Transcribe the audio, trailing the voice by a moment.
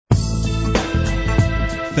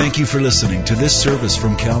Thank you for listening to this service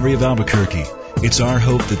from Calvary of Albuquerque. It's our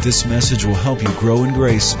hope that this message will help you grow in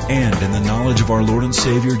grace and in the knowledge of our Lord and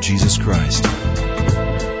Savior, Jesus Christ.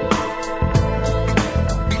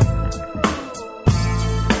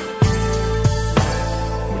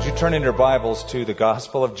 Would you turn in your Bibles to the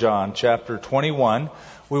Gospel of John, chapter 21.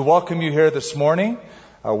 We welcome you here this morning.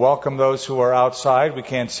 Welcome those who are outside. We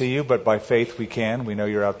can't see you, but by faith we can. We know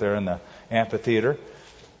you're out there in the amphitheater.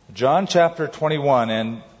 John chapter 21,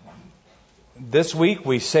 and this week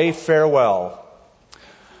we say farewell.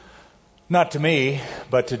 Not to me,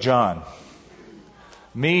 but to John.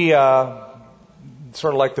 Me,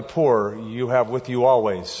 sort of like the poor, you have with you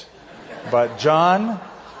always. But John,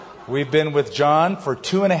 we've been with John for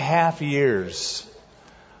 2.5 years.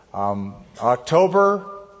 October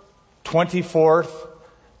 24th,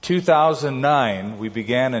 2009, we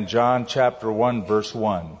began in John chapter 1, verse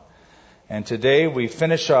 1. And today we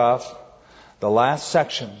finish off the last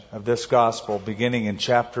section of this gospel, beginning in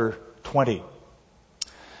chapter 20.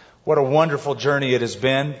 What a wonderful journey it has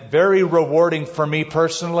been. Very rewarding for me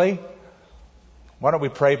personally. Why don't we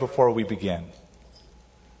pray before we begin?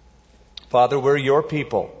 Father, we're your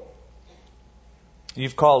people.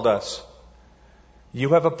 You've called us. You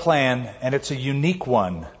have a plan, and it's a unique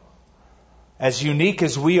one. As unique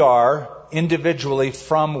as we are individually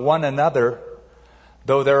from one another,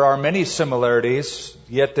 though there are many similarities,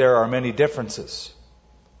 yet there are many differences.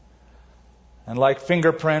 And like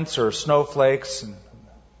fingerprints or snowflakes and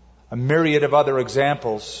a myriad of other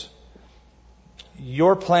examples,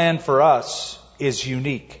 your plan for us is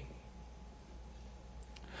unique.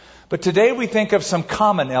 But today we think of some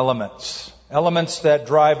common elements that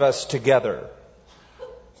drive us together,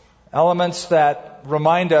 elements that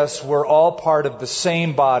remind us we're all part of the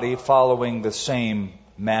same body following the same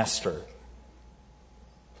master.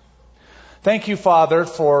 Thank you, Father,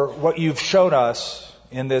 for what you've shown us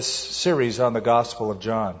in this series on the Gospel of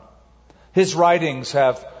John. His writings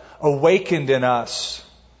have awakened in us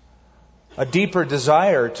a deeper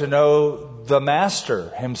desire to know the Master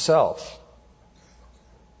himself.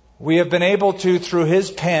 We have been able to, through his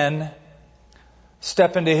pen,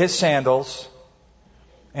 step into his sandals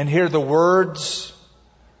and hear the words.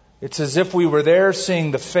 It's as if we were there seeing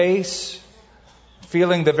the face,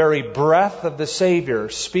 feeling the very breath of the Savior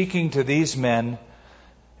speaking to these men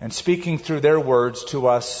and speaking through their words to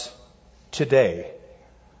us today.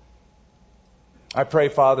 I pray,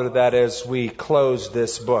 Father, that as we close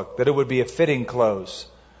this book, that it would be a fitting close.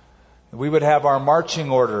 We would have our marching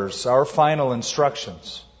orders, our final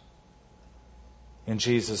instructions. In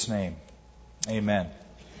Jesus' name, amen.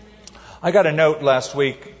 I got a note last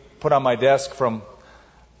week put on my desk from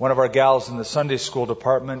one of our gals in the Sunday school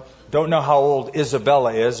department. Don't know how old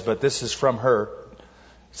Isabella is, but this is from her. It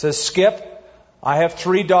says, Skip, I have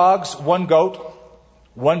 3 dogs, 1 goat,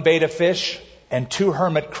 1 betta fish, and 2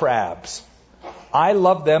 hermit crabs. I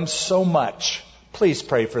love them so much. Please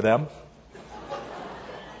pray for them.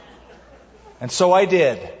 And so I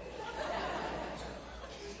did.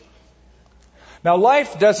 Now,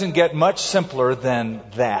 life doesn't get much simpler than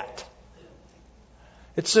that.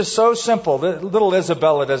 It's just so simple. Little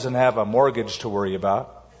Isabella doesn't have a mortgage to worry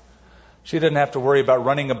about. She doesn't have to worry about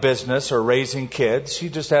running a business or raising kids. She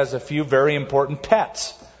just has a few very important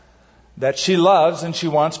pets that she loves and she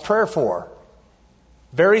wants prayer for.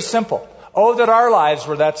 Very simple. Oh, that our lives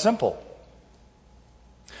were that simple.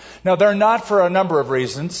 Now, they're not for a number of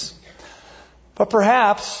reasons, but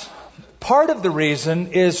perhaps part of the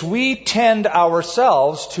reason is we tend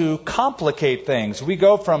ourselves to complicate things. We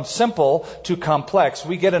go from simple to complex.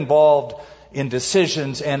 We get involved in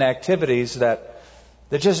decisions and activities that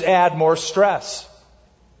just add more stress.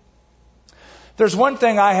 There's one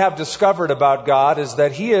thing I have discovered about God is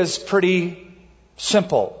that He is pretty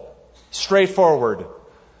simple, straightforward.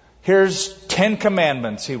 Here's 10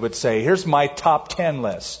 commandments, He would say. Here's my top 10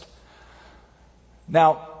 list.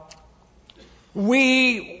 Now,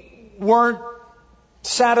 we weren't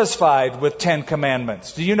satisfied with 10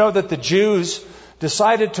 commandments. Do you know that the Jews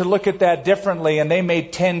decided to look at that differently, and they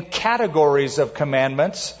made 10 categories of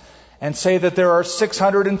commandments and say that there are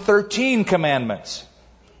 613 commandments.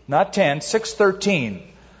 Not 10, 613.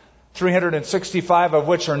 365 of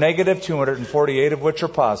which are negative, 248 of which are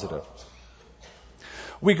positive.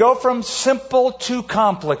 We go from simple to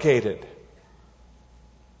complicated.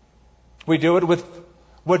 We do it with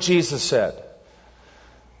what Jesus said.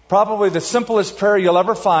 Probably the simplest prayer you'll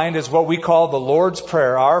ever find is what we call the Lord's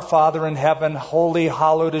Prayer. Our Father in heaven, holy,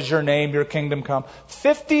 hallowed is your name, your kingdom come.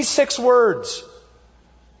 56 words.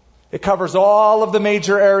 It covers all of the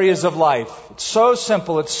major areas of life. It's so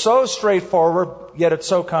simple, it's so straightforward, yet it's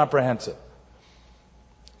so comprehensive.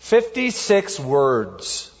 56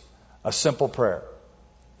 words. A simple prayer.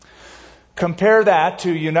 Compare that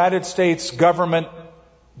to United States government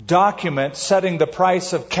document setting the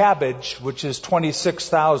price of cabbage, which is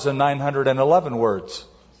 26,911 words.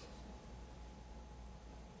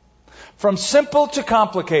 From simple to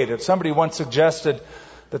complicated. Somebody once suggested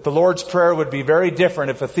that the Lord's Prayer would be very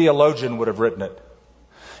different if a theologian would have written it.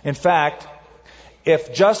 In fact,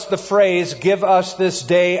 if just the phrase, "Give us this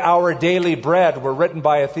day our daily bread," were written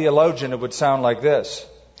by a theologian, it would sound like this.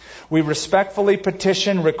 We respectfully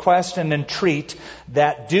petition, request, and entreat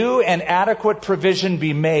that due and adequate provision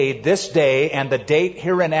be made this day and the date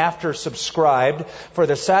hereinafter subscribed for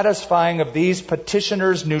the satisfying of these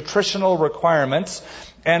petitioners' nutritional requirements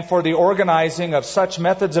and for the organizing of such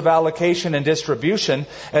methods of allocation and distribution,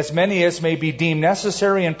 as many as may be deemed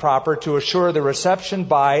necessary and proper to assure the reception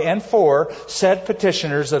by and for said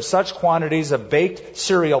petitioners of such quantities of baked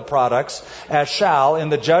cereal products as shall, in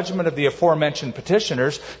the judgment of the aforementioned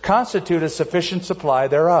petitioners, constitute a sufficient supply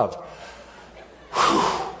thereof. Whew.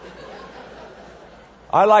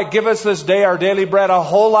 I like "Give us this day our daily bread" a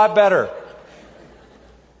whole lot better.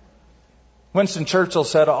 Winston Churchill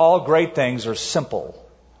said, "All great things are simple."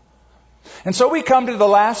 And so we come to the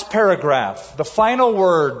last paragraph, the final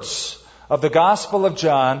words of the Gospel of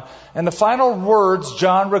John, and the final words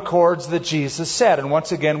John records that Jesus said. And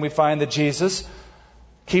once again, we find that Jesus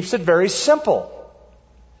keeps it very simple.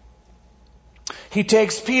 He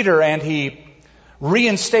takes Peter and he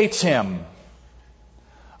reinstates him.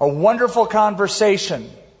 A wonderful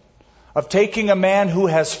conversation of taking a man who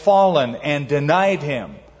has fallen and denied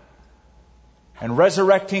him and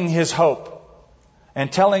resurrecting his hope and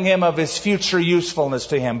telling him of his future usefulness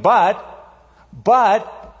to him. But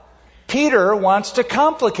Peter wants to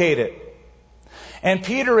complicate it. And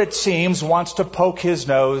Peter, it seems, wants to poke his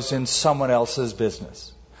nose in someone else's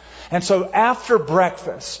business. And so after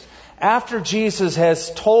breakfast, after Jesus has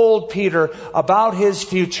told Peter about his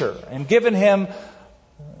future and given him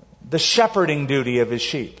the shepherding duty of his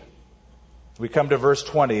sheep, we come to verse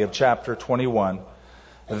 20 of chapter 21.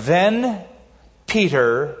 Then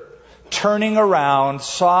Peter, turning around,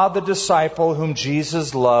 saw the disciple whom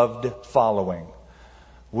Jesus loved following.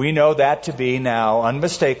 We know that to be now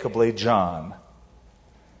unmistakably John,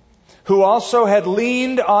 who also had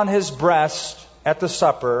leaned on his breast at the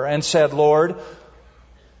supper and said, "Lord,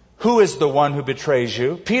 who is the one who betrays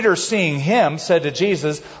you?" Peter, seeing him, said to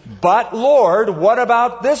Jesus, "But Lord, what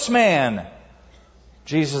about this man?"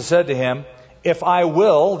 Jesus said to him, "If I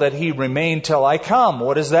will that he remain till I come,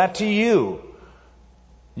 what is that to you?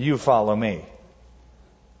 You follow me."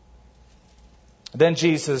 Then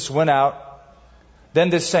Jesus went out. Then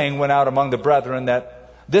this saying went out among the brethren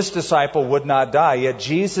that this disciple would not die. Yet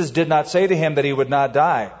Jesus did not say to him that he would not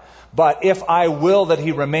die. But "If I will that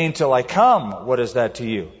he remain till I come, what is that to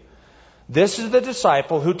you?" This is the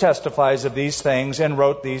disciple who testifies of these things and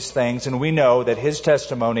wrote these things, and we know that his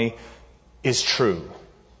testimony is true.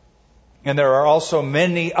 And there are also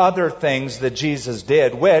many other things that Jesus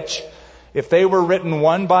did, which, if they were written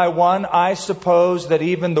one by one, I suppose that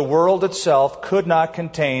even the world itself could not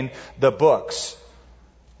contain the books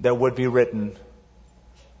that would be written.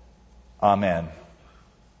 Amen.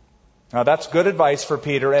 Now that's good advice for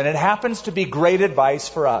Peter, and it happens to be great advice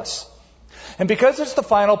for us. And because it's the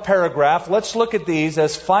final paragraph, let's look at these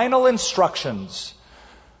as final instructions.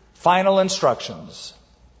 Final instructions.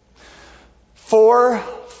 4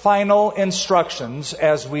 final instructions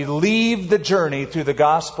as we leave the journey through the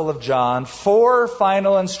Gospel of John. 4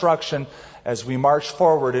 final instructions as we march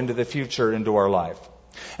forward into the future, into our life.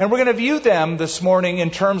 And we're going to view them this morning in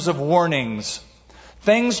terms of warnings.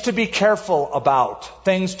 Things to be careful about.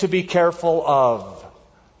 Things to be careful of.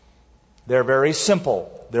 They're very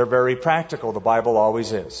simple. They're very practical. The Bible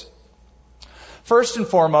always is. First and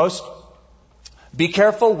foremost, be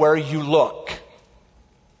careful where you look.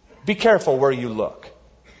 Be careful where you look.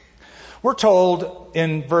 We're told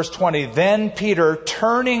in verse 20, then Peter,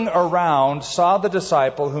 turning around, saw the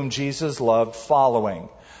disciple whom Jesus loved following.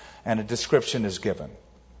 And a description is given.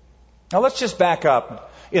 Now let's just back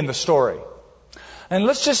up in the story. And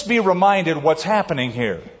let's just be reminded what's happening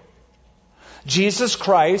here. Jesus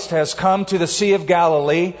Christ has come to the Sea of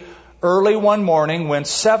Galilee early one morning when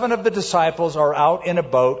 7 of the disciples are out in a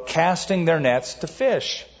boat casting their nets to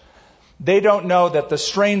fish. They don't know that the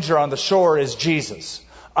stranger on the shore is Jesus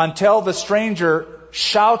until the stranger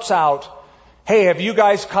shouts out, "Hey, have you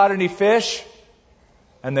guys caught any fish?"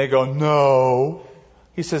 And they go, "No."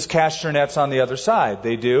 He says, "Cast your nets on the other side."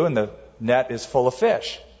 They do, and the net is full of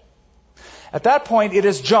fish. At that point, it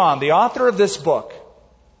is John, the author of this book,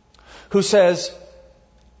 who says,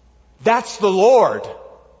 "That's the Lord."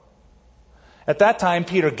 At that time,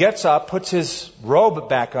 Peter gets up, puts his robe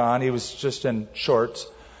back on. He was just in shorts.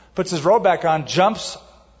 Puts his robe back on, jumps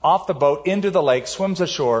off the boat into the lake, swims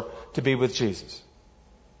ashore to be with Jesus.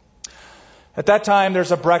 At that time,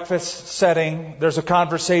 there's a breakfast setting. There's a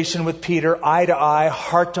conversation with Peter, eye to eye,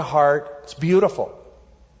 heart to heart. It's beautiful.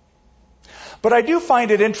 But I do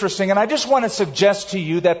find it interesting, and I just want to suggest to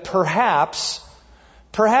you that perhaps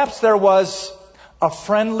there was a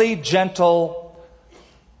friendly, gentle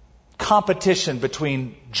competition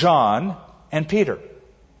between John and Peter.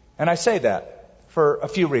 And I say that for a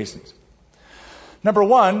few reasons. Number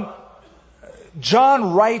one,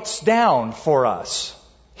 John writes down for us.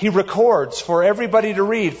 He records for everybody to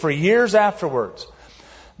read for years afterwards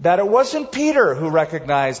that it wasn't Peter who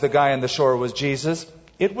recognized the guy on the shore was Jesus.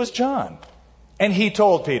 It was John. And he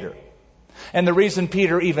told Peter. And the reason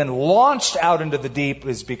Peter even launched out into the deep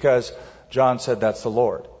is because John said that's the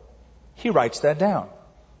Lord. He writes that down.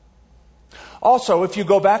 Also, if you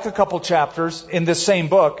go back a couple chapters in this same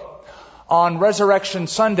book, on Resurrection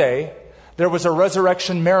Sunday, there was a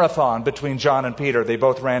resurrection marathon between John and Peter. They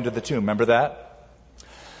both ran to the tomb. Remember that?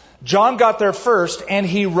 John got there first and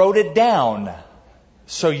he wrote it down.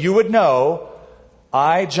 So you would know,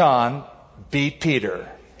 I, John, beat Peter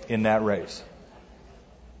in that race.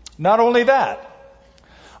 Not only that,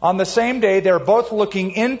 on the same day they're both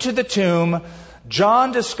looking into the tomb.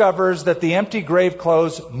 John discovers that the empty grave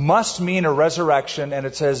clothes must mean a resurrection, and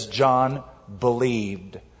it says John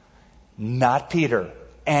believed, not Peter,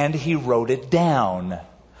 and he wrote it down.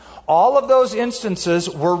 All of those instances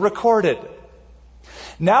were recorded.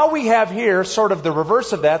 Now we have here sort of the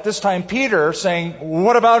reverse of that. This time Peter saying,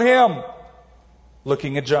 what about him?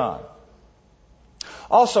 Looking at John.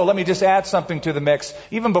 Also, let me just add something to the mix.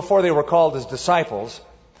 Even before they were called as disciples,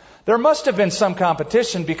 there must have been some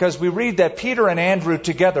competition, because we read that Peter and Andrew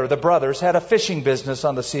together, the brothers, had a fishing business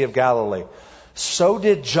on the Sea of Galilee. So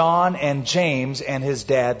did John and James and his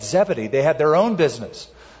dad Zebedee. They had their own business.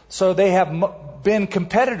 So they have been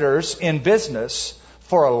competitors in business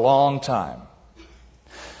for a long time.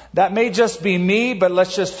 That may just be me, but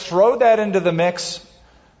let's just throw that into the mix,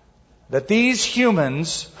 that these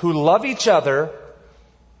humans who love each other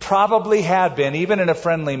probably had been, even in a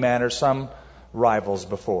friendly manner, some rivals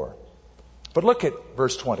before. But look at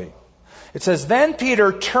verse 20. It says, then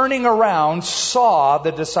Peter, turning around, saw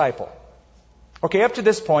the disciple. Okay, up to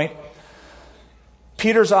this point,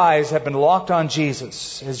 Peter's eyes have been locked on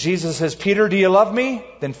Jesus. As Jesus says, Peter, do you love me?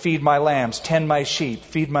 Then feed my lambs, tend my sheep,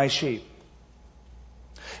 feed my sheep.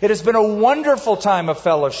 It has been a wonderful time of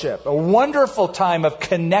fellowship, a wonderful time of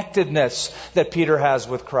connectedness that Peter has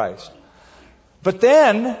with Christ. But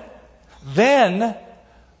then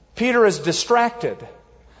Peter is distracted.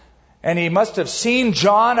 And he must have seen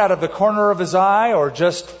John out of the corner of his eye, or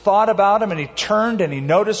just thought about him, and he turned and he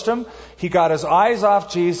noticed him. He got his eyes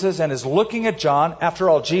off Jesus and is looking at John. After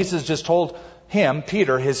all, Jesus just told him,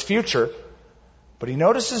 Peter, his future. But he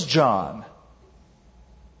notices John.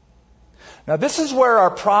 Now this is where our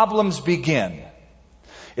problems begin,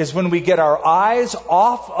 is when we get our eyes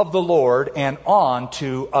off of the Lord and on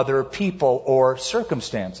to other people or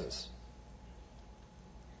circumstances.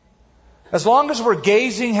 As long as we're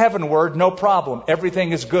gazing heavenward, no problem.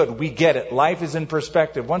 Everything is good. We get it. Life is in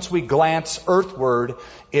perspective. Once we glance earthward,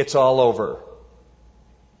 it's all over.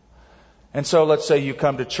 And so let's say you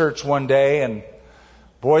come to church one day and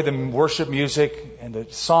boy, the worship music and the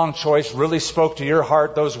song choice really spoke to your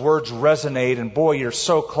heart. Those words resonate. And boy, you're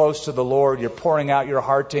so close to the Lord. You're pouring out your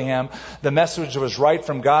heart to Him. The message was right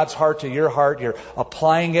from God's heart to your heart. You're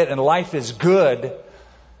applying it and life is good.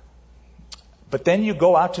 But then you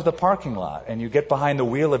go out to the parking lot and you get behind the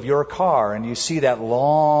wheel of your car and you see that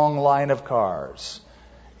long line of cars.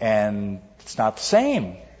 And it's not the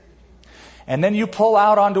same. And then you pull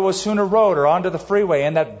out onto Osuna Road or onto the freeway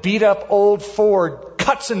and that beat up old Ford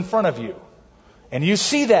cuts in front of you. And you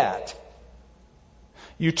see that.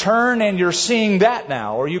 You turn and you're seeing that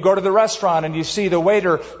now. Or you go to the restaurant and you see the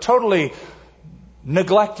waiter totally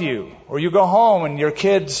neglect you. Or you go home and your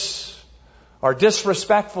kids are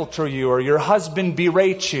disrespectful to you, or your husband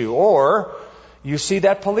berates you, or you see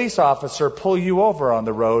that police officer pull you over on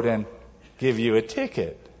the road and give you a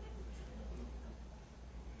ticket.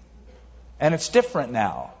 And it's different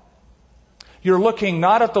now. You're looking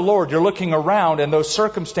not at the Lord, you're looking around, and those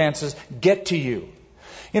circumstances get to you.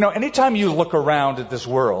 You know, anytime you look around at this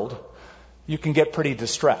world, you can get pretty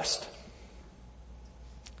distressed.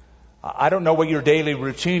 I don't know what your daily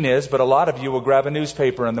routine is, but a lot of you will grab a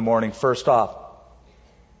newspaper in the morning first off.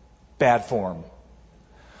 Bad form.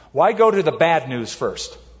 Why go to the bad news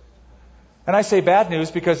first? And I say bad news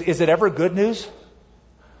because is it ever good news?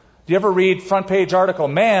 Do Do you ever read front page article,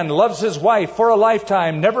 man loves his wife for a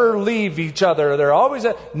lifetime, never leave each other. They're always,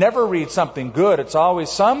 never read something good. It's always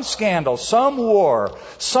some scandal, some war,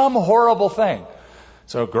 some horrible thing.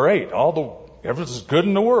 So great, everything's good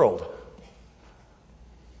in the world.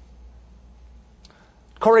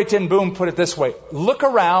 Corrie ten Boom put it this way, look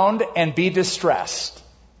around and be distressed.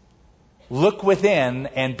 Look within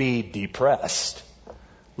and be depressed.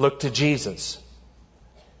 Look to Jesus.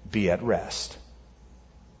 Be at rest.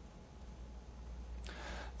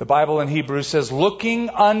 The Bible in Hebrews says, looking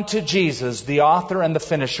unto Jesus, the author and the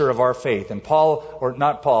finisher of our faith. And Paul, or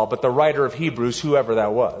not Paul, but the writer of Hebrews, whoever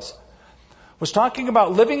that was talking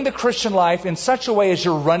about living the Christian life in such a way as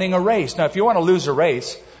you're running a race. Now, if you want to lose a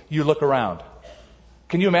race, you look around.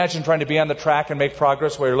 Can you imagine trying to be on the track and make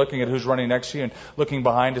progress while you're looking at who's running next to you and looking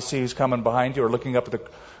behind to see who's coming behind you or looking up at the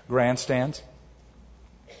grandstands?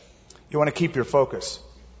 You want to keep your focus.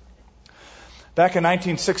 Back in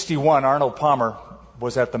 1961, Arnold Palmer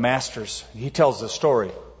was at the Masters. He tells this story.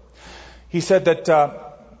 He said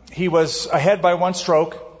that he was ahead by one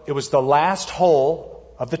stroke. It was the last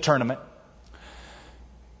hole of the tournament.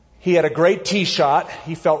 He had a great tee shot.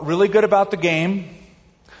 He felt really good about the game.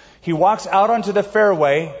 He walks out onto the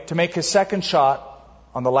fairway to make his second shot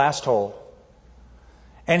on the last hole.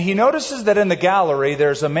 And he notices that in the gallery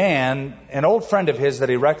there's a man, an old friend of his that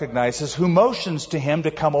he recognizes, who motions to him to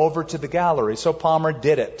come over to the gallery. So Palmer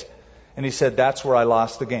did it. And he said, that's where I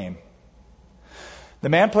lost the game. The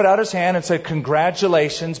man put out his hand and said,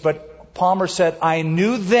 congratulations. But Palmer said, I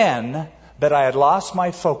knew then that I had lost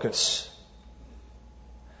my focus.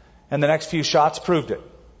 And the next few shots proved it.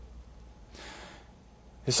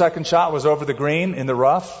 His second shot was over the green in the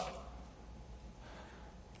rough.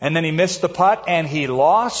 And then he missed the putt and he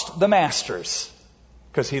lost the Masters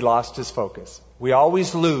because he lost his focus. We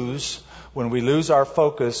always lose when we lose our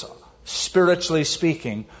focus, spiritually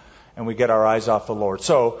speaking, and we get our eyes off the Lord.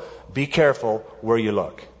 So be careful where you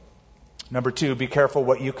look. Number 2, be careful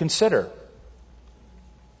what you consider.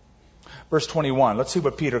 Verse 21, let's see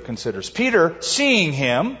what Peter considers. Peter, seeing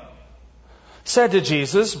him, said to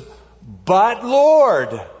Jesus, but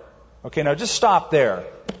Lord. Okay, now just stop there.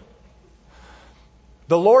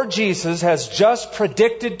 The Lord Jesus has just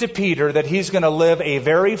predicted to Peter that he's going to live a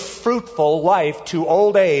very fruitful life to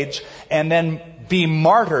old age and then be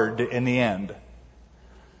martyred in the end.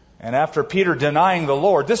 And after Peter denying the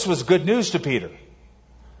Lord, this was good news to Peter.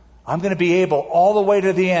 I'm going to be able all the way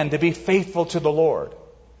to the end to be faithful to the Lord.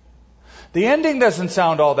 The ending doesn't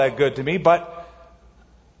sound all that good to me, but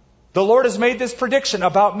the Lord has made this prediction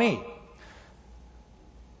about me.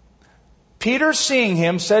 Peter, seeing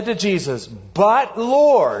him, said to Jesus, but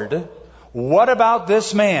Lord, what about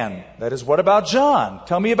this man? That is, what about John?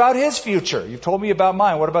 Tell me about his future. You've told me about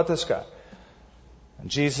mine. What about this guy? And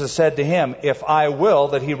Jesus said to him, if I will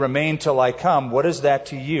that he remain till I come, what is that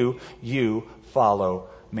to you? You follow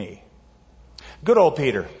me. Good old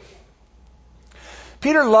Peter.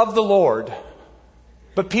 Peter loved the Lord,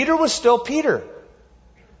 but Peter was still Peter.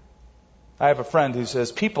 I have a friend who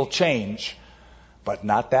says, people change, but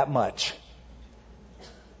not that much.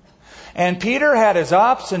 And Peter had his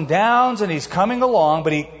ups and downs, and he's coming along,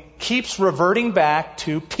 but he keeps reverting back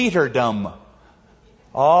to Peterdom.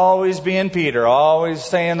 Always being Peter, always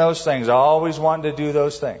saying those things, always wanting to do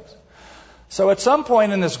those things. So at some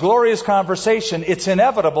point in this glorious conversation, it's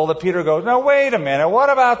inevitable that Peter goes, no, wait a minute, what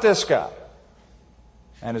about this guy?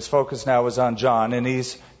 And his focus now is on John, and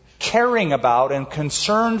he's caring about and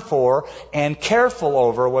concerned for and careful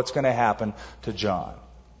over what's going to happen to John.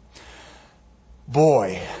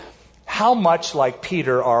 Boy, how much like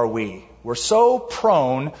Peter are we? We're so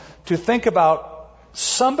prone to think about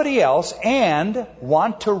somebody else and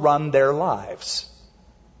want to run their lives,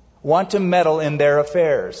 want to meddle in their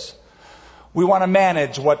affairs. We want to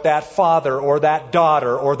manage what that father or that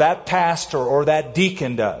daughter or that pastor or that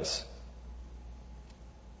deacon does.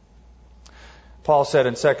 Paul said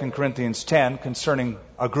in 2 Corinthians 10 concerning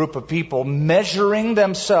a group of people measuring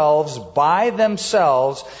themselves by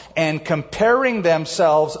themselves and comparing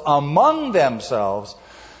themselves among themselves,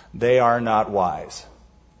 they are not wise.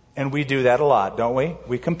 And we do that a lot, don't we?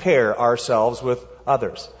 We compare ourselves with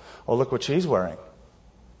others. Oh, look what she's wearing.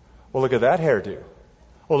 Well, look at that hairdo.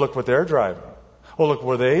 Well, look what they're driving. Well, look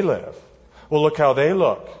where they live. Well, look how they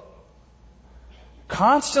look.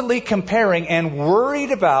 Constantly comparing and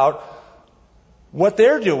worried about what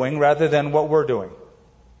they're doing rather than what we're doing.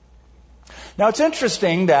 Now, it's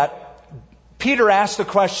interesting that Peter asked the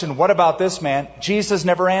question, what about this man? Jesus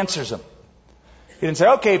never answers him. He didn't say,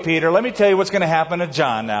 okay, Peter, let me tell you what's going to happen to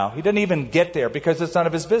John now. He didn't even get there because it's none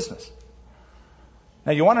of his business.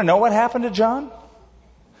 Now, you want to know what happened to John?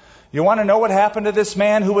 You want to know what happened to this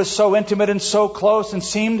man who was so intimate and so close and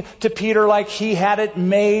seemed to Peter like he had it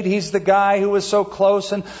made? He's the guy who was so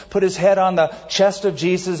close and put his head on the chest of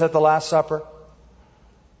Jesus at the Last Supper.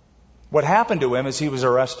 What happened to him is he was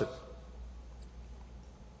arrested.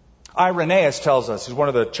 Irenaeus tells us, he's one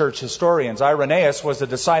of the church historians, Irenaeus was a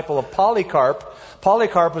disciple of Polycarp.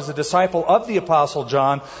 Polycarp was a disciple of the Apostle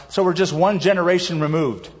John, so we're just one generation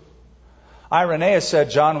removed. Irenaeus said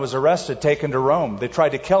John was arrested, taken to Rome. They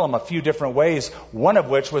tried to kill him a few different ways, one of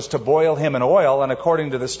which was to boil him in oil, and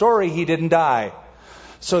according to the story, he didn't die.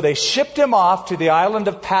 So they shipped him off to the island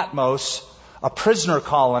of Patmos, a prisoner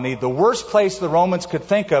colony, the worst place the Romans could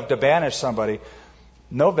think of to banish somebody.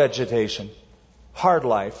 No vegetation, hard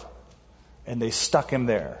life. And they stuck him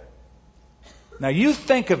there. Now you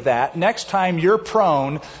think of that next time you're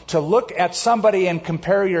prone to look at somebody and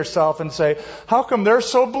compare yourself and say, how come they're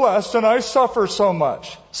so blessed and I suffer so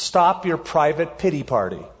much? Stop your private pity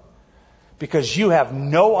party. Because you have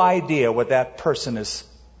no idea what that person is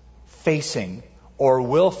facing or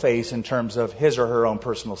will face in terms of his or her own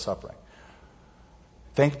personal suffering.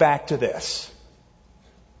 Think back to this.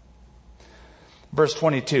 Verse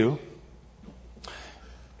 22.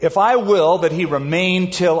 If I will that he remain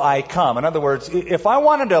till I come. In other words, if I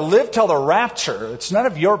wanted to live till the rapture, it's none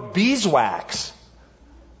of your beeswax.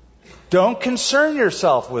 Don't concern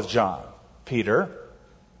yourself with John, Peter.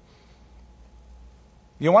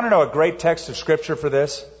 You want to know a great text of Scripture for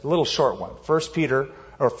this? A little short one.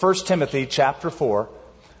 1 Timothy chapter 4,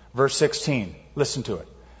 verse 16. Listen to it.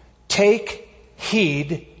 Take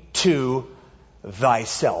heed to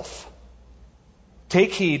thyself.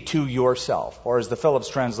 Take heed to yourself, or as the Phillips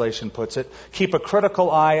translation puts it, keep a critical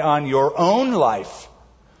eye on your own life.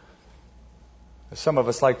 Some of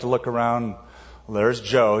us like to look around. Well, there's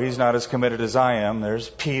Joe. He's not as committed as I am. There's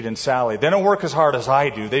Pete and Sally. They don't work as hard as I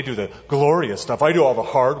do. They do the glorious stuff. I do all the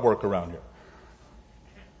hard work around here.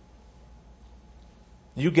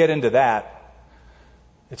 You get into that,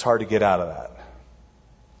 it's hard to get out of that.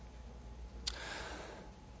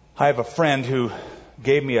 I have a friend who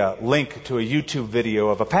gave me a link to a YouTube video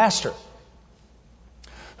of a pastor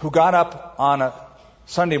who got up on a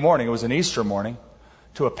Sunday morning, it was an Easter morning,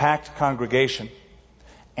 to a packed congregation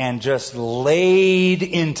and just laid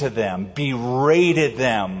into them, berated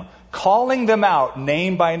them, calling them out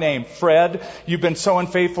name by name. Fred, you've been so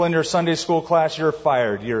unfaithful in your Sunday school class, you're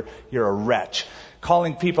fired. You're a wretch.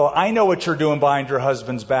 Calling people, I know what you're doing behind your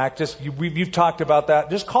husband's back. You've talked about that.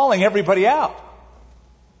 Just calling everybody out.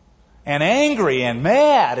 And angry and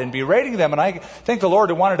mad and berating them. And I think the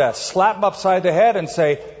Lord wanted to slap them upside the head and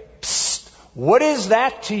say, psst, what is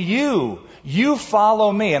that to you? You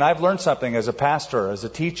follow me. And I've learned something as a pastor, as a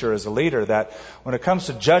teacher, as a leader, that when it comes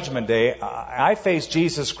to Judgment Day, I face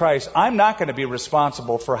Jesus Christ. I'm not going to be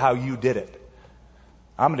responsible for how you did it.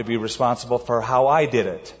 I'm going to be responsible for how I did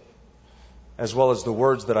it, as well as the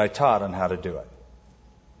words that I taught on how to do it.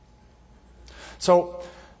 So,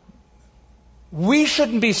 we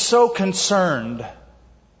shouldn't be so concerned.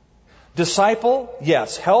 Disciple,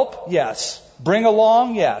 yes. Help, yes. Bring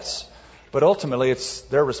along, yes. But ultimately, it's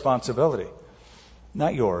their responsibility,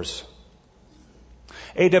 not yours.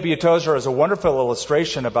 A.W. Tozer has a wonderful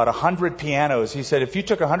illustration about 100 pianos. He said, if you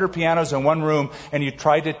took 100 pianos in one room and you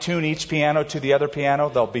tried to tune each piano to the other piano,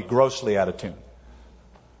 they'll be grossly out of tune.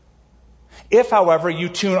 If, however, you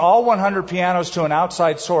tune all 100 pianos to an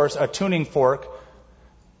outside source, a tuning fork,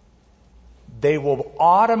 they will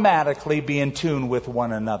automatically be in tune with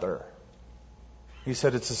one another. He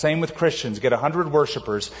said it's the same with Christians. Get 100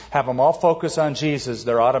 worshipers, have them all focus on Jesus,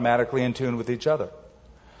 they're automatically in tune with each other.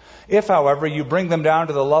 If, however, you bring them down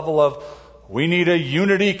to the level of, we need a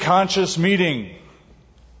unity conscious meeting,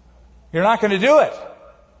 you're not going to do it.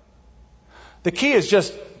 The key is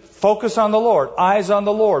just focus on the Lord, eyes on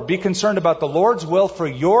the Lord. Be concerned about the Lord's will for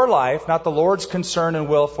your life, not the Lord's concern and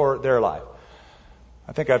will for their life.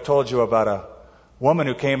 I think I've told you about a woman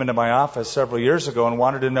who came into my office several years ago and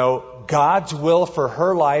wanted to know God's will for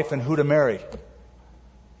her life and who to marry.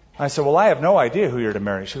 I said, well, I have no idea who you're to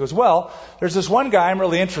marry. She goes, well, there's this one guy I'm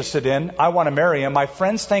really interested in. I want to marry him. My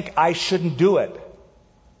friends think I shouldn't do it.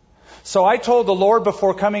 So I told the Lord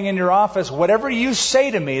before coming in your office, whatever you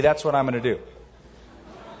say to me, that's what I'm going to do.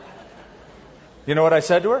 You know what I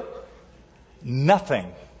said to her?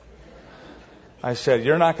 Nothing. I said,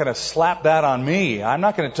 you're not going to slap that on me. I'm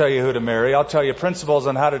not going to tell you who to marry. I'll tell you principles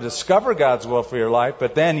on how to discover God's will for your life.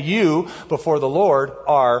 But then you, before the Lord,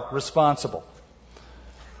 are responsible.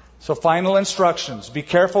 So final instructions. Be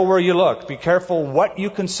careful where you look. Be careful what you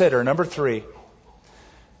consider. Number 3,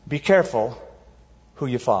 be careful who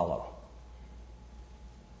you follow.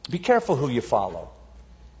 Be careful who you follow.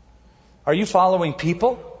 Are you following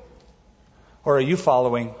people? Or are you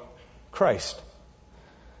following Christ?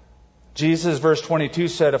 Jesus, verse 22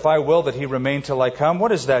 said, if I will that he remain till I come,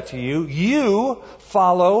 what is that to you? You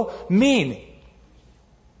follow me.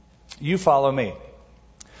 You follow me.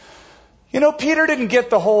 You know, Peter didn't get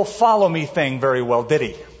the whole follow me thing very well, did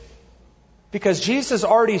he? Because Jesus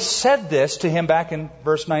already said this to him back in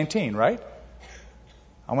verse 19, right?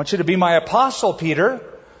 I want you to be my apostle, Peter.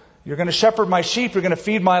 You're going to shepherd my sheep. You're going to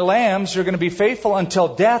feed my lambs. You're going to be faithful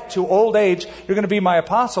until death, to old age. You're going to be my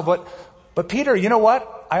apostle. But Peter, you know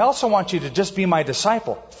what? I also want you to just be my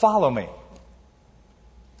disciple. Follow me.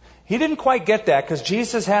 He didn't quite get that because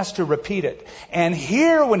Jesus has to repeat it. And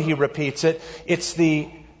here when he repeats it, it's the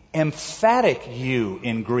emphatic you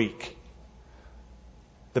in Greek.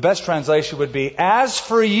 The best translation would be, as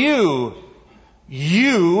for you,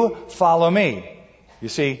 you follow me. You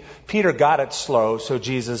see, Peter got it slow, so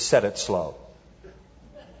Jesus said it slow.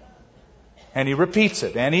 And he repeats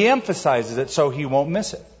it, and he emphasizes it so he won't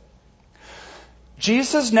miss it.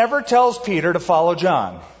 Jesus never tells Peter to follow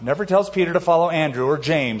John. Never tells Peter to follow Andrew or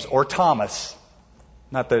James or Thomas.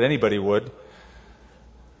 Not that anybody would.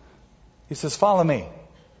 He says, follow me.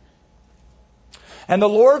 And the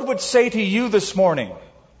Lord would say to you this morning,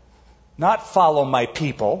 not follow my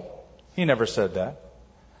people. He never said that.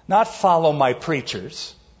 Not follow my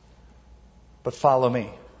preachers, but follow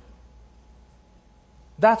me.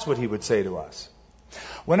 That's what he would say to us.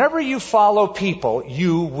 Whenever you follow people,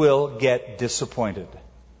 you will get disappointed.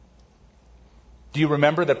 Do you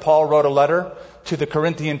remember that Paul wrote a letter to the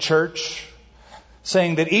Corinthian church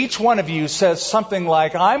saying that each one of you says something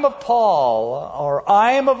like, I'm of Paul, or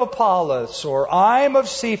I'm of Apollos, or I'm of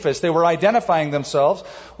Cephas. They were identifying themselves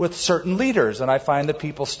with certain leaders, and I find that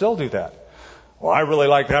people still do that. Well, I really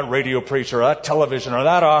like that radio preacher, or that television, or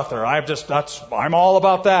that author. I'm all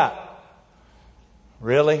about that.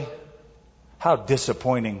 Really? How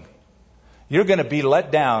disappointing. You're going to be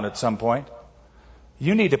let down at some point.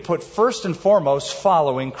 You need to put first and foremost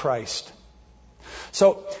following Christ.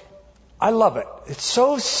 So, I love it. It's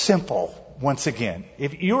so simple, once again.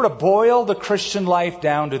 If you were to boil the Christian life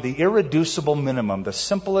down to the irreducible minimum, the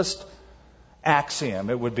simplest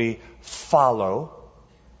axiom, it would be follow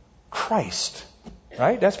Christ.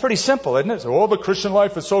 Right? That's pretty simple, isn't it? So, the Christian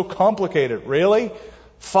life is so complicated. Really?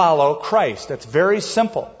 Follow Christ. That's very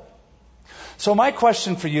simple. So my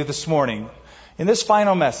question for you this morning, in this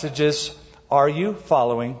final message is, are you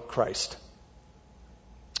following Christ?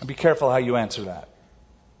 Be careful how you answer that.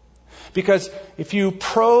 Because if you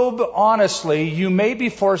probe honestly, you may be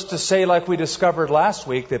forced to say, like we discovered last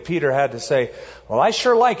week, that Peter had to say, well, I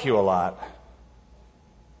sure like you a lot.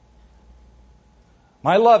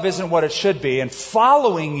 My love isn't what it should be, and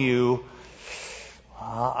following you,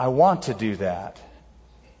 I want to do that.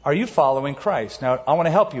 Are you following Christ? Now, I want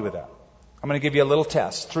to help you with that. I'm going to give you a little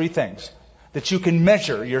test, 3 things that you can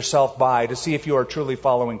measure yourself by to see if you are truly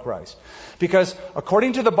following Christ. Because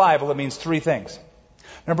according to the Bible, it means 3 things.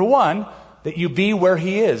 Number 1, that you be where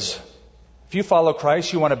He is. If you follow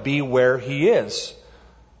Christ, you want to be where He is.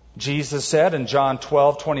 Jesus said in John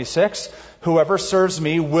 12:26, whoever serves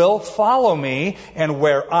me will follow me, and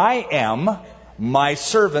where I am, my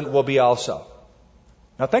servant will be also.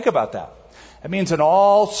 Now think about that. That means in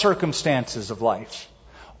all circumstances of life,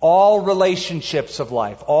 all relationships of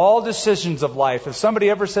life, all decisions of life, if somebody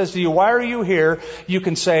ever says to you, why are you here? You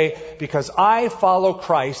can say, because I follow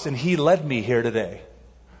Christ and He led me here today.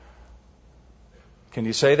 Can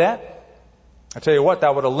you say that? I tell you what,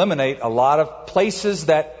 that would eliminate a lot of places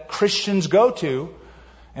that Christians go to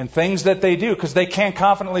and things that they do, because they can't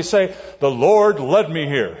confidently say, the Lord led me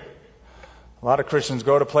here. A lot of Christians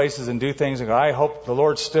go to places and do things and go, I hope the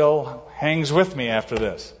Lord still hangs with me after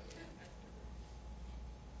this.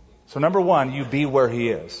 So number 1, you be where He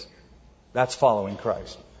is. That's following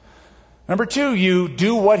Christ. Number 2, you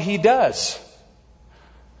do what He does.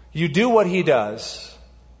 You do what He does.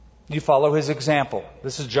 You follow His example.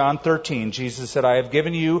 This is John 13. Jesus said, I have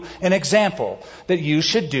given you an example that you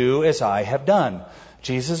should do as I have done.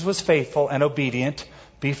 Jesus was faithful and obedient.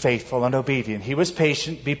 Be faithful and obedient. He was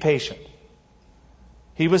patient. Be patient.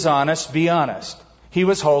 He was honest. Be honest. He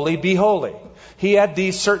was holy. Be holy. He had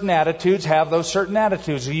these certain attitudes. Have those certain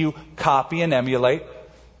attitudes. You copy and emulate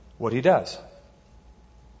what He does.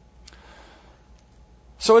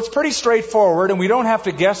 So it's pretty straightforward, and we don't have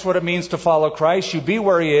to guess what it means to follow Christ. You be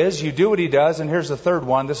where He is. You do what He does. And here's the third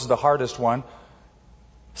one. This is the hardest one.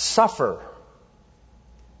 Suffer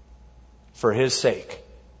for His sake.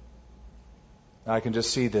 Now, I can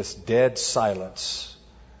just see this dead silence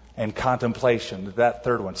and contemplation. That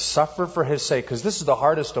third one. Suffer for His sake. Because this is the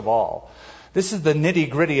hardest of all. This is the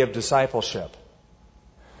nitty-gritty of discipleship.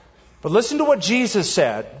 But listen to what Jesus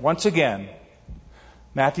said, once again,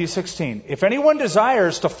 Matthew 16. If anyone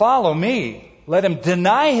desires to follow me, let him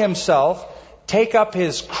deny himself, take up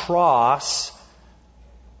his cross,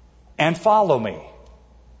 and follow me.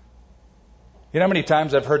 You know how many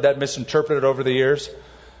times I've heard that misinterpreted over the years?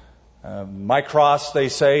 My cross, they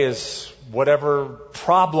say, is whatever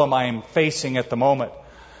problem I'm facing at the moment.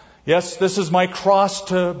 Yes, this is my cross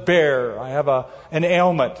to bear. I have an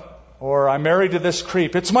ailment, or I'm married to this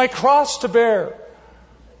creep. It's my cross to bear.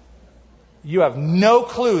 You have no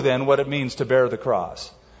clue then what it means to bear the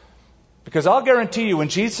cross. Because I'll guarantee you, when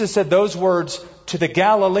Jesus said those words to the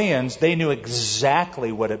Galileans, they knew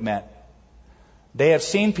exactly what it meant. They have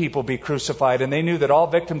seen people be crucified, and they knew that all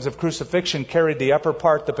victims of crucifixion carried the upper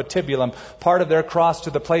part, the patibulum, part of their cross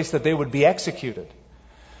to the place that they would be executed.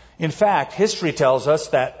 In fact, history tells us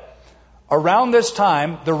that around this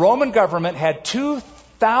time, the Roman government had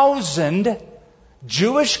 2,000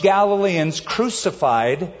 Jewish Galileans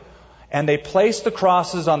crucified, and they placed the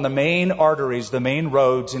crosses on the main arteries, the main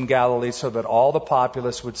roads in Galilee, so that all the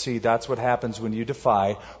populace would see that's what happens when you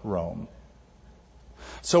defy Rome.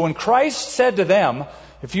 So when Christ said to them,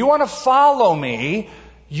 if you want to follow me,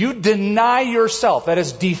 you deny yourself. That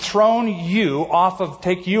is, dethrone you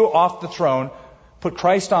take you off the throne, put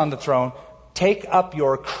Christ on the throne, take up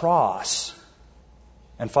your cross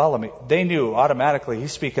and follow me. They knew automatically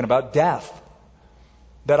he's speaking about death.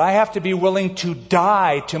 That I have to be willing to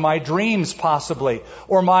die to my dreams possibly,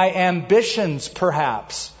 or my ambitions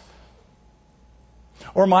perhaps,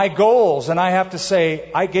 or my goals, and I have to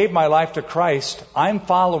say, I gave my life to Christ, I'm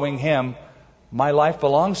following Him, my life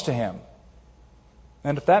belongs to Him.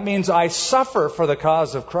 And if that means I suffer for the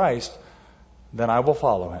cause of Christ, then I will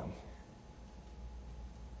follow Him.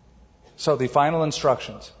 So the final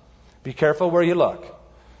instructions. Be careful where you look.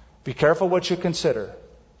 Be careful what you consider.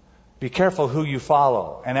 Be careful who you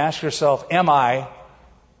follow. And ask yourself, am I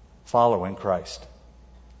following Christ?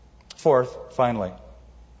 Fourth, finally,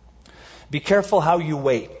 be careful how you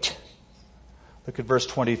wait. Look at verse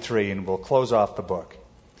 23 and we'll close off the book.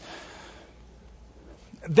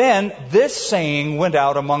 Then this saying went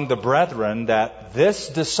out among the brethren that this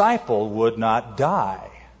disciple would not die.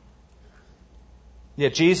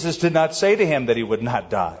 Yet Jesus did not say to him that he would not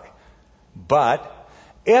die. But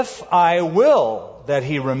if I will that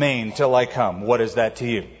he remain till I come, what is that to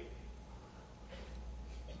you?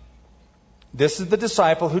 This is the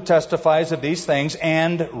disciple who testifies of these things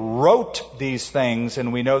and wrote these things,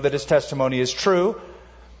 and we know that his testimony is true.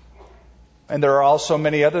 And there are also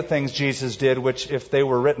many other things Jesus did, which if they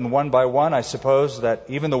were written one by one, I suppose that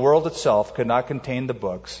even the world itself could not contain the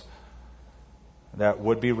books that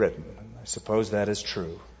would be written. I suppose that is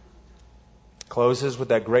true. Closes with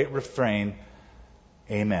that great refrain,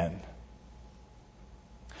 Amen.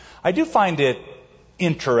 I do find it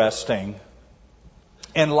interesting,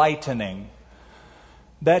 enlightening,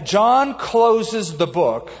 that John closes the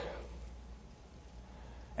book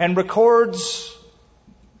and records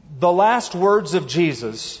the last words of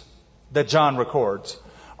Jesus that John records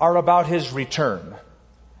are about his return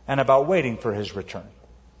and about waiting for his return.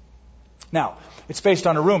 Now, it's based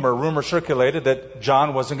on a rumor. Rumor circulated that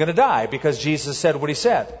John wasn't going to die because Jesus said what he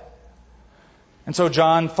said. And so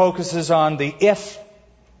John focuses on the if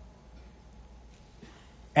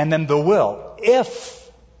and then the will. If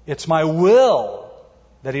it's my will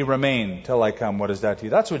that he remain till I come, what is that to you?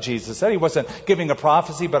 That's what Jesus said. He wasn't giving a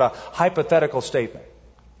prophecy, but a hypothetical statement.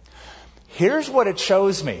 Here's what it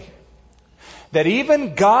shows me. That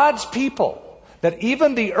even God's people, that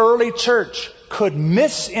even the early church could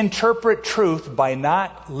misinterpret truth by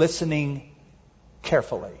not listening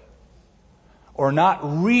carefully or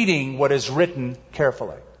not reading what is written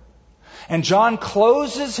carefully. And John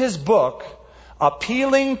closes his book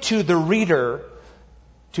appealing to the reader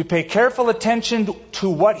to pay careful attention to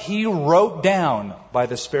what he wrote down by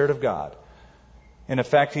the Spirit of God. In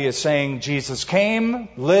effect, he is saying Jesus came,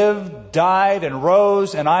 lived, died, and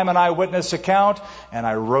rose, and I'm an eyewitness account, and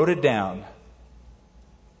I wrote it down.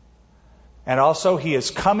 And also, he is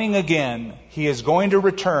coming again. He is going to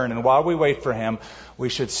return, and while we wait for him, we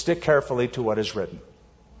should stick carefully to what is written.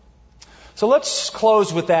 So let's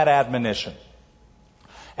close with that admonition.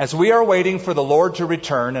 As we are waiting for the Lord to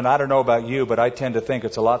return, and I don't know about you, but I tend to think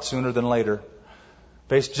it's a lot sooner than later,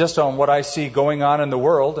 based just on what I see going on in the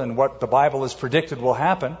world and what the Bible has predicted will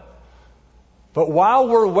happen. But while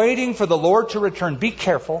we're waiting for the Lord to return, be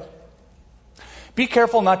careful. Be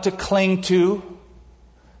careful not to cling to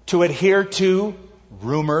adhere to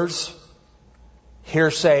rumors,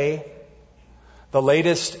 hearsay, the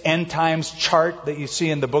latest end times chart that you see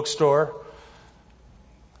in the bookstore,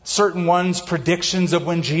 certain ones' predictions of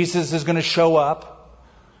when Jesus is going to show up,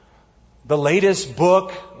 the latest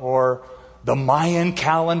book or the Mayan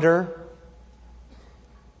calendar.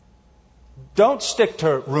 Don't stick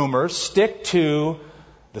to rumors. Stick to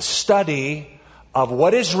the study of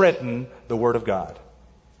what is written, the Word of God.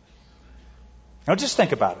 Now just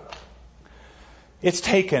think about it. It's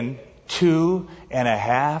taken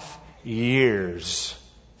 2.5 years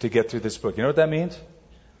to get through this book. You know what that means?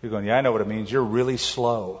 You're going, yeah, I know what it means. You're really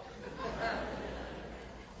slow.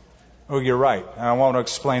 Oh, you're right. And I want to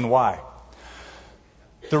explain why.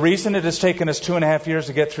 The reason it has taken us 2.5 years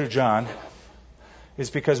to get through John is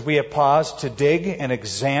because we have paused to dig and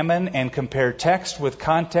examine and compare text with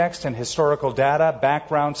context and historical data,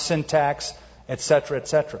 background, syntax, etc.,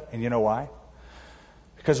 etc. And you know why?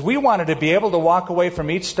 Because we wanted to be able to walk away from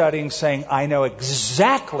each study saying, I know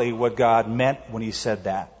exactly what God meant when He said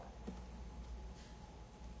that.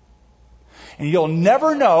 And you'll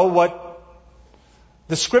never know what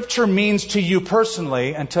the Scripture means to you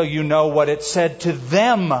personally until you know what it said to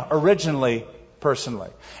them originally personally.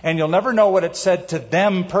 And you'll never know what it said to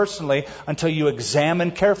them personally until you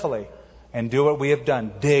examine carefully and do what we have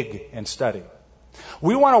done, dig and study.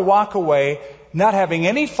 We want to walk away not having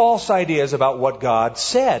any false ideas about what God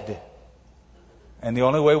said. And the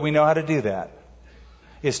only way we know how to do that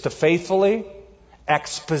is to faithfully,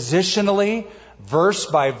 expositionally, verse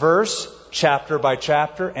by verse, chapter by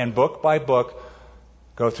chapter, and book by book,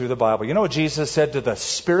 go through the Bible. You know what Jesus said to the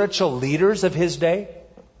spiritual leaders of His day?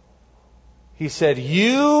 He said,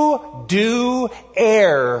 you do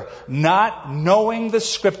err, not knowing the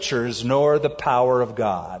Scriptures nor the power of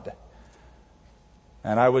God.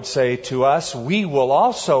 And I would say to us, we will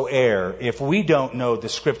also err if we don't know the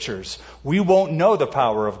Scriptures. We won't know the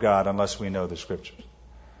power of God unless we know the Scriptures.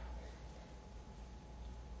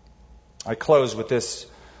 I close with this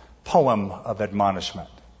poem of admonishment.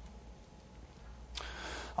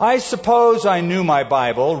 I suppose I knew my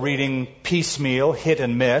Bible, reading piecemeal, hit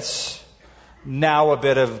and miss. Now a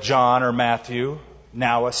bit of John or Matthew,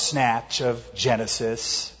 now a snatch of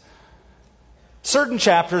Genesis. Certain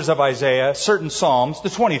chapters of Isaiah, certain Psalms, the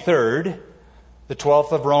 23rd, the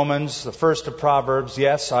 12th of Romans, the 1st of Proverbs.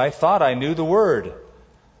 Yes, I thought I knew the Word.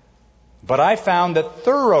 But I found that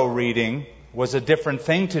thorough reading was a different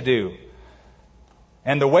thing to do.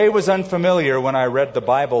 And the way was unfamiliar when I read the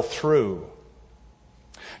Bible through.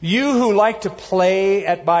 You who like to play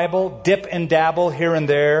at Bible, dip and dabble here and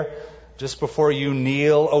there, just before you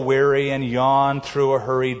kneel aweary and yawn through a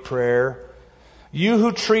hurried prayer. You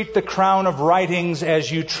who treat the crown of writings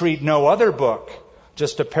as you treat no other book,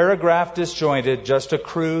 just a paragraph disjointed, just a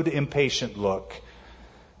crude, impatient look.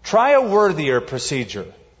 Try a worthier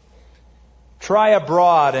procedure. Try a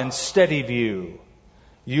broad and steady view.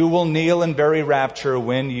 You will kneel in very rapture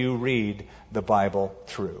when you read the Bible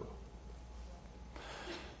through.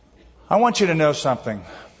 I want you to know something.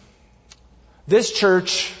 This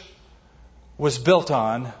church was built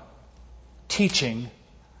on teaching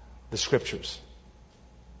the Scriptures.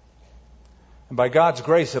 And by God's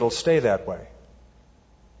grace, it'll stay that way.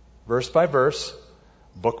 Verse by verse,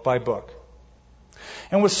 book by book.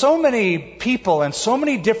 And with so many people and so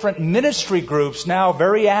many different ministry groups now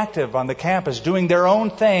very active on the campus, doing their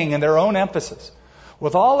own thing and their own emphasis,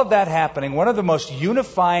 with all of that happening, one of the most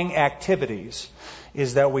unifying activities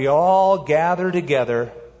is that we all gather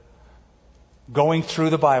together going through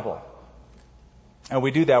the Bible. And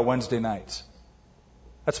we do that Wednesday nights.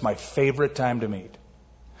 That's my favorite time to meet.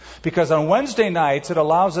 Because on Wednesday nights, it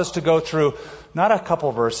allows us to go through not a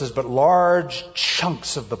couple verses, but large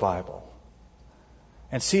chunks of the Bible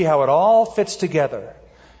and see how it all fits together.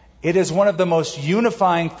 It is one of the most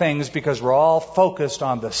unifying things because we're all focused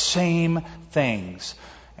on the same things.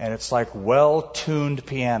 And it's like well-tuned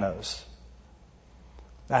pianos.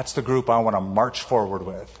 That's the group I want to march forward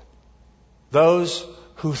with. Those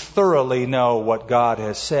who thoroughly know what God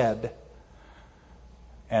has said,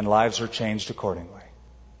 and lives are changed accordingly.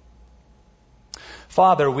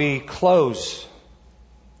 Father, we close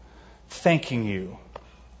thanking you.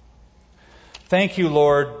 Thank you,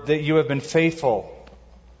 Lord, that you have been faithful.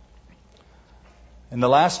 In the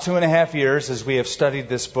last 2.5 years, as we have studied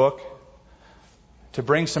this book, to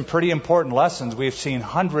bring some pretty important lessons, we've seen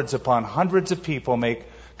hundreds upon hundreds of people make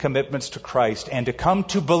commitments to Christ and to come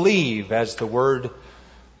to believe, as the word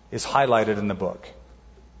is highlighted in the book.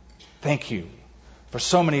 Thank you for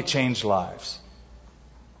so many changed lives.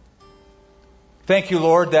 Thank you,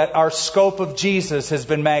 Lord, that our scope of Jesus has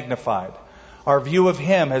been magnified. Our view of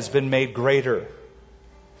Him has been made greater.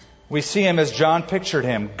 We see Him as John pictured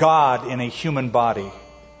Him, God in a human body,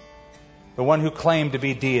 the one who claimed to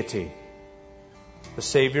be deity, the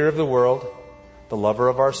Savior of the world, the lover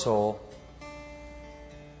of our soul.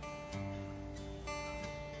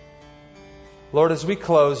 Lord, as we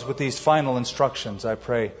close with these final instructions, I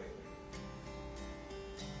pray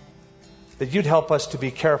that you'd help us to be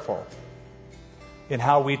careful in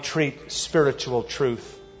how we treat spiritual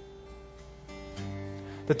truth.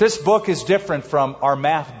 That this book is different from our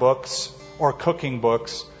math books or cooking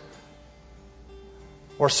books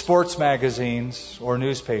or sports magazines or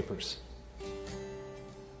newspapers.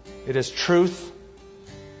 It is truth,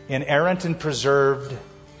 inerrant and preserved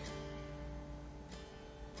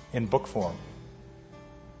in book form.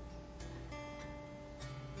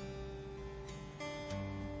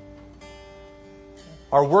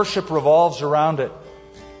 Our worship revolves around it.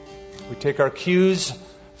 We take our cues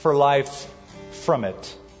for life from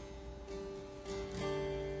it.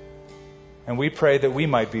 And we pray that we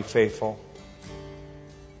might be faithful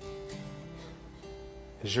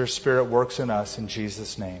as your Spirit works in us, in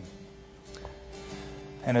Jesus' name.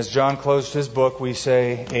 And as John closed his book, we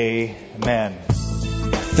say, Amen.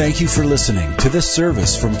 Thank you for listening to this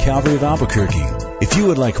service from Calvary of Albuquerque. If you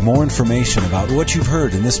would like more information about what you've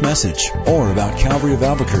heard in this message or about Calvary of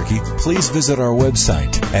Albuquerque, please visit our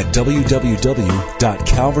website at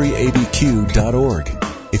www.calvaryabq.org.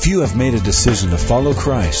 If you have made a decision to follow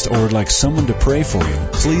Christ or would like someone to pray for you,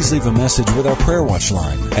 please leave a message with our Prayer Watch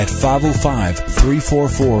line at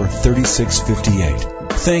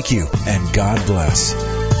 505-344-3658. Thank you, and God bless.